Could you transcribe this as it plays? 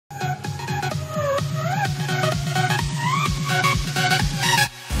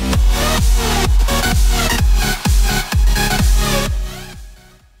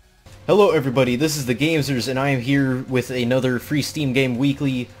Hello everybody, this is the Gamesers, and I am here with another free Steam Game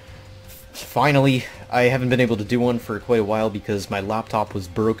Weekly. Finally, I haven't been able to do one for quite a while because my laptop was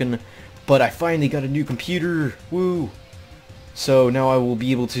broken, but I finally got a new computer, woo! So now I will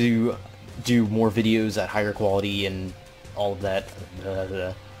be able to do more videos at higher quality and all of that.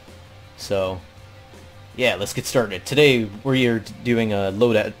 So, yeah, let's get started. Today we are doing a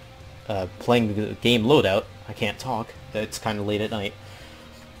Loadout, playing the game Loadout. I can't talk, it's kind of late at night.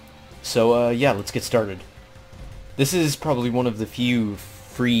 So, yeah, let's get started. This is probably one of the few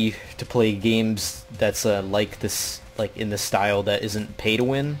free-to-play games that's like this, like in this style that isn't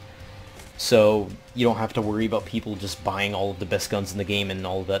pay-to-win. So you don't have to worry about people just buying all of the best guns in the game and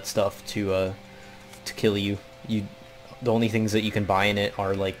all of that stuff to kill you. The only things that you can buy in it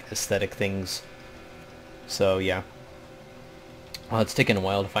are like aesthetic things. So yeah, well, it's taken a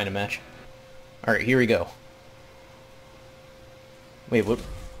while to find a match. All right, here we go. Wait, what?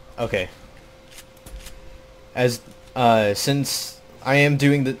 Okay. Since I am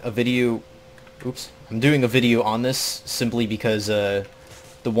doing a video, I'm doing a video on this simply because the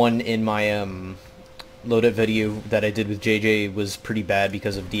one in my Loadout video that I did with JJ was pretty bad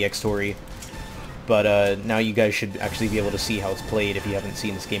because of DX Story. But now you guys should actually be able to see how it's played if you haven't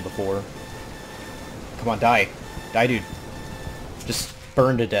seen this game before. Come on, die. Die, dude. Just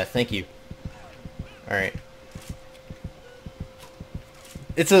burn to death, thank you. Alright.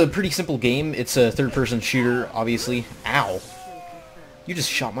 It's a pretty simple game. It's a third-person shooter, obviously. Ow! You just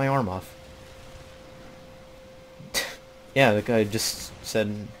shot my arm off. Yeah, the guy just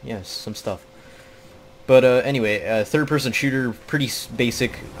said, yeah, some stuff. But anyway, third-person shooter, pretty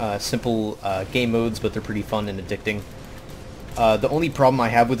basic, simple game modes, but they're pretty fun and addicting. The only problem I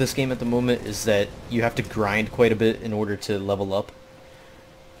have with this game at the moment is that you have to grind quite a bit in order to level up.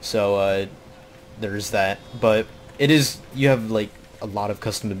 So, there's that. But it is, you have, like, a lot of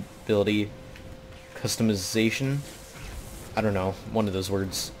customization, I don't know, one of those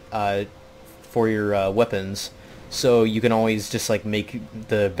words, for your weapons. So you can always just like make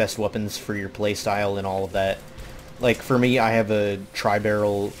the best weapons for your playstyle and all of that. Like for me, I have a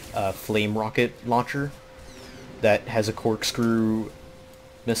tri-barrel flame rocket launcher that has a corkscrew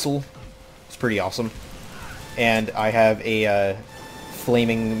missile. It's pretty awesome. And I have a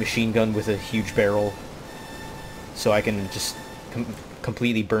flaming machine gun with a huge barrel, so I can just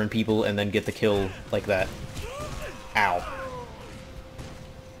completely burn people and then get the kill like that. Ow.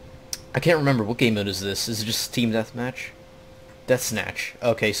 I can't remember, what game mode is this? Is it just Team Deathmatch? Death Snatch.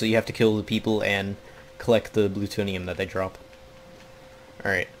 Okay, so you have to kill the people and collect the plutonium that they drop.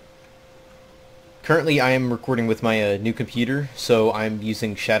 Alright. Currently I am recording with my new computer, so I'm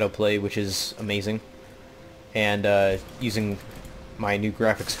using Shadowplay, which is amazing. And using my new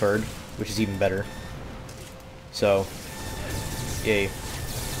graphics card, which is even better. So, yay.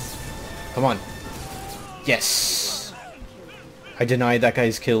 Come on. Yes! I denied that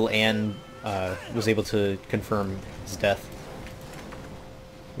guy's kill and was able to confirm his death.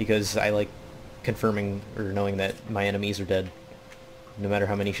 Because I like confirming or knowing that my enemies are dead. No matter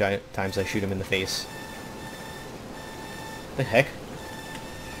how many times I shoot him in the face. The heck?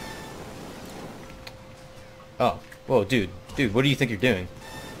 Oh. Whoa, dude. Dude, what do you think you're doing?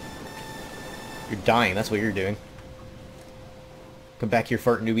 You're dying, that's what you're doing. Come back here,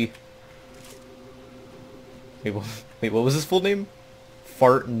 fart newbie. Wait, what was his full name?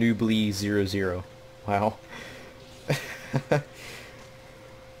 Fart Noobly 00. Wow.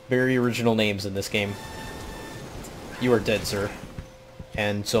 Very original names in this game. You are dead, sir.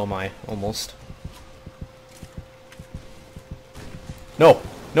 And so am I, almost. No!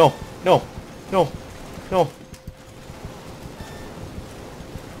 No! No! No! No!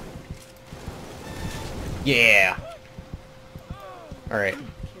 Yeah! Alright.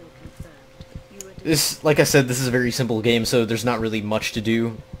 This, like I said, this is a very simple game, so there's not really much to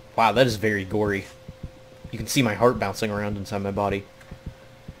do. Wow, that is very gory. You can see my heart bouncing around inside my body.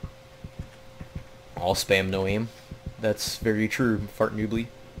 All spam, no aim. That's very true, Fart Noobly.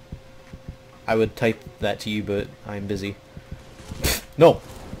 I would type that to you, but I'm busy. No!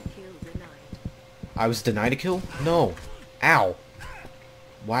 I was denied a kill? No. Ow.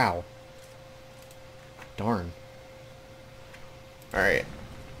 Wow. Darn. Alright.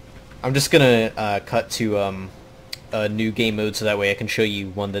 I'm just gonna cut to a new game mode so that way I can show you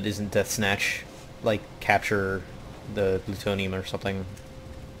one that isn't Death Snatch, like capture the plutonium or something.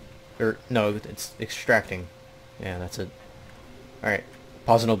 Or, no, it's extracting. Yeah, that's it. Alright,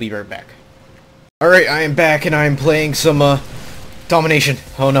 pause and I'll be right back. Alright, I am back and I am playing some domination.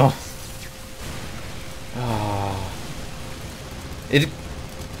 Oh no.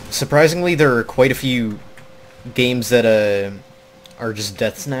 Surprisingly, there are quite a few games that are just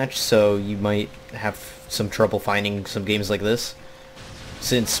death snatch, so you might have some trouble finding some games like this,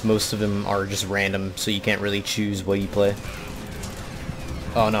 since most of them are just random, so you can't really choose what you play.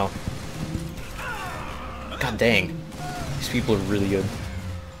 Oh no. God dang. These people are really good.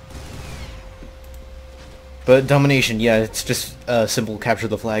 But Domination, yeah, it's just a simple capture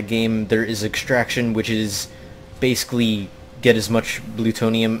the flag game. There is Extraction, which is basically get as much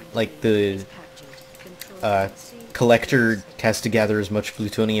plutonium, like the collector has to gather as much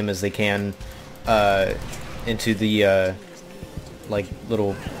plutonium as they can into the like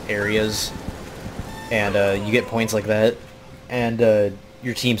little areas, and you get points like that, and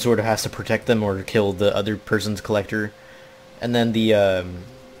your team sort of has to protect them or kill the other person's collector. And then the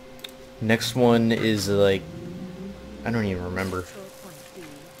next one is like, I don't even remember.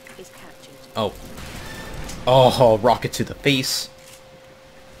 Oh, rocket to the face.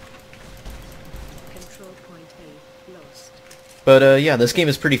 But yeah, this game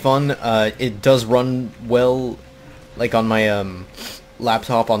is pretty fun. It does run well, like on my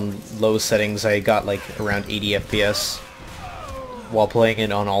laptop on low settings. I got like around 80 FPS while playing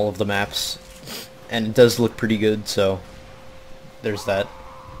it on all of the maps, and it does look pretty good. So there's that.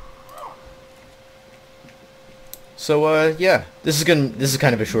 So yeah, this is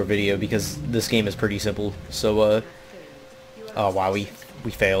kind of a short video because this game is pretty simple. So oh wow, we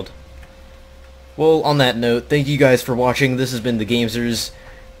failed. Well, on that note, thank you guys for watching. This has been the Gamesters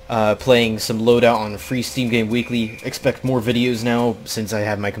playing some Loadout on Free Steam Game Weekly. Expect more videos now since I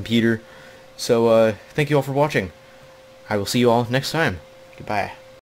have my computer. So thank you all for watching. I will see you all next time. Goodbye.